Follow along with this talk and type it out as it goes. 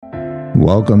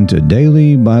Welcome to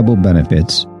Daily Bible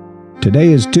Benefits.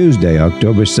 Today is Tuesday,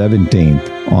 October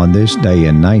 17th. On this day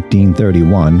in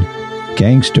 1931,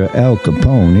 gangster Al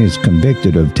Capone is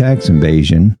convicted of tax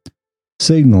evasion,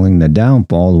 signaling the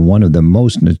downfall of one of the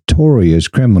most notorious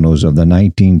criminals of the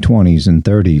 1920s and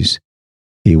 30s.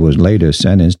 He was later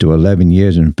sentenced to 11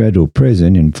 years in federal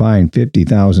prison and fined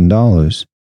 $50,000.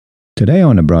 Today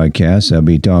on the broadcast, I'll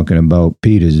be talking about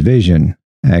Peter's vision.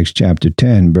 Acts chapter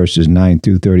 10, verses 9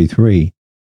 through 33.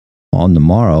 On the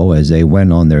morrow, as they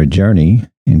went on their journey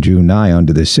and drew nigh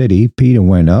unto the city, Peter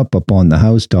went up upon the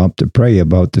housetop to pray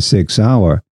about the 6th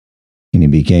hour. And he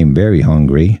became very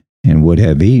hungry, and would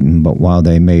have eaten, but while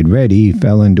they made ready, he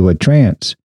fell into a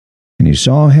trance. And he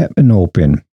saw heaven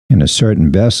open, and a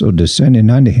certain vessel descending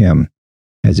unto him,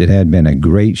 as it had been a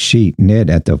great sheet knit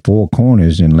at the four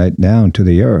corners and let down to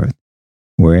the earth,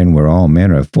 wherein were all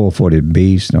manner of fourfooted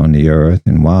beasts on the earth,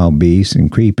 and wild beasts,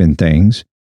 and creeping things,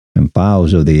 and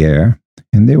fowls of the air.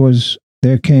 And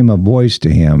there came a voice to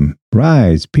him,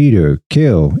 Rise, Peter,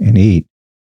 kill and eat.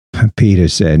 Peter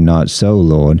said, Not so,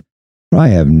 Lord, for I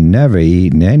have never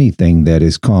eaten anything that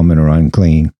is common or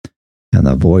unclean. And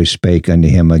the voice spake unto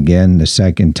him again the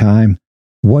second time,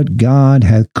 What God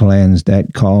hath cleansed,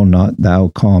 that call not thou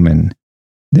common.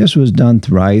 This was done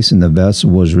thrice, and the vessel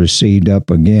was received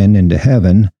up again into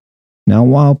heaven. Now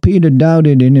while Peter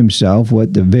doubted in himself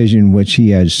what the vision which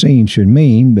he had seen should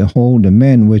mean, behold, the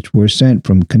men which were sent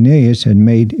from Cornelius had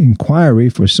made enquiry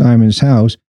for Simon's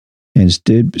house, and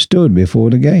stood before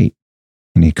the gate.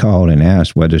 And he called and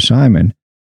asked whether Simon,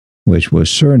 which was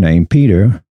surnamed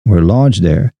Peter, were lodged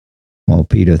there. While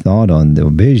Peter thought on the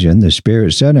vision, the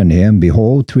Spirit said unto him,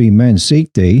 Behold, 3 men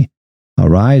seek thee.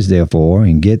 Arise therefore,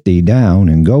 and get thee down,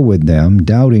 and go with them,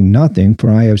 doubting nothing, for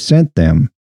I have sent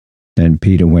them. Then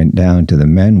Peter went down to the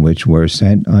men which were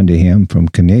sent unto him from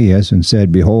Cornelius, and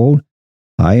said, Behold,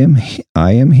 I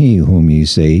am he whom ye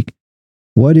seek.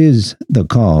 What is the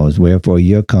cause wherefore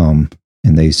ye are come?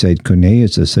 And they said,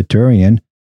 Cornelius the centurion,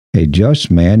 a just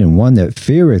man, and one that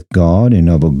feareth God, and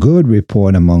of a good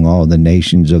report among all the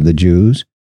nations of the Jews,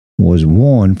 was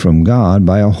warned from God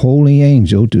by a holy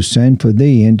angel to send for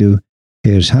thee into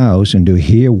his house, and to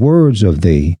hear words of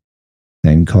thee.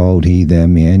 Then called he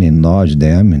them in, and lodged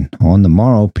them. And on the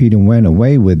morrow Peter went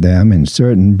away with them, and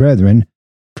certain brethren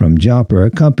from Joppa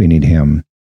accompanied him.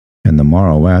 And the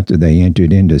morrow after they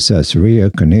entered into Caesarea,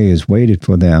 Cornelius waited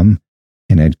for them,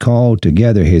 and had called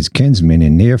together his kinsmen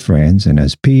and near friends. And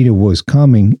as Peter was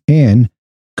coming in,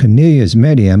 Cornelius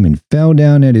met him, and fell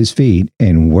down at his feet,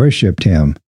 and worshipped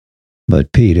him.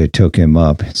 But Peter took him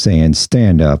up, saying,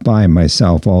 Stand up, I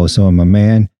myself also am a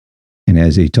man. And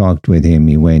as he talked with him,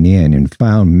 he went in, and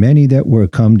found many that were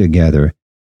come together.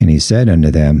 And he said unto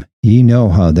them, Ye know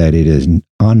how that it is an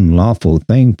unlawful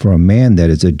thing for a man that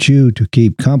is a Jew to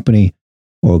keep company,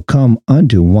 or come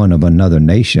unto one of another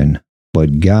nation.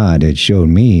 But God had showed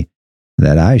me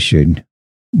that I should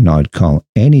not call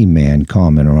any man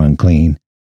common or unclean.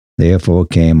 Therefore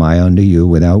came I unto you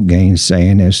without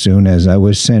gainsaying as soon as I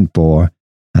was sent for.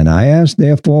 And I asked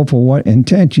therefore for what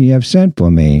intent ye have sent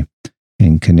for me.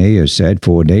 And Cornelius said,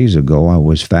 4 days ago I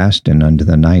was fasting unto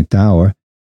the 9th hour.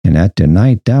 And at the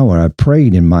 9th hour I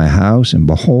prayed in my house, and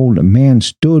behold, a man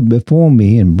stood before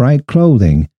me in bright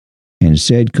clothing, and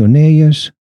said,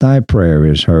 Cornelius, thy prayer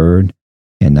is heard,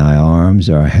 and thy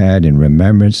alms are had in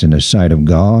remembrance in the sight of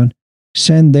God.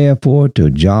 Send therefore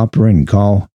to Joppa, and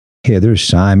call hither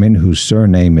Simon, whose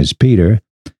surname is Peter.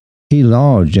 He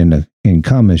lodged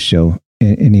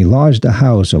he lodged the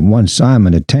house of one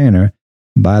Simon a tanner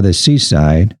by the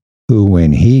seaside, who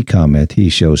when he cometh, he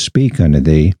shall speak unto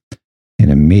thee.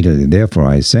 And immediately therefore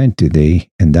I sent to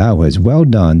thee, and thou hast well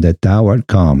done that thou art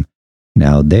come.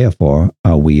 Now therefore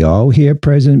are we all here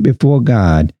present before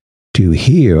God, to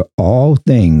hear all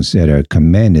things that are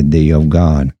commanded thee of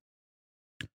God.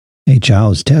 A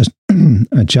child's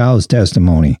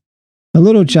testimony. A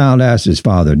little child asked his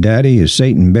father, Daddy, is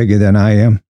Satan bigger than I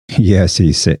am? Yes,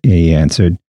 he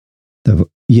answered.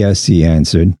 Yes, he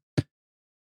answered.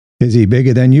 Is he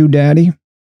bigger than you, Daddy?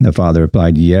 The father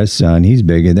replied, Yes, son, he's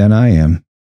bigger than I am.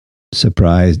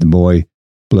 Surprised, the boy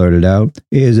blurted out,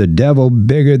 Is a devil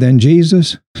bigger than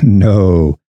Jesus?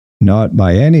 No, not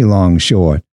by any long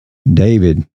short.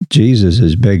 David, Jesus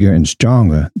is bigger and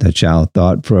stronger. The child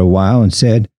thought for a while and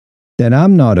said, Then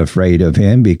I'm not afraid of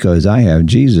him because I have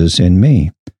Jesus in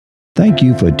me. Thank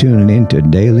you for tuning in to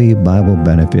Daily Bible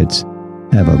Benefits.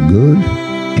 Have a good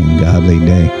and godly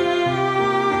day.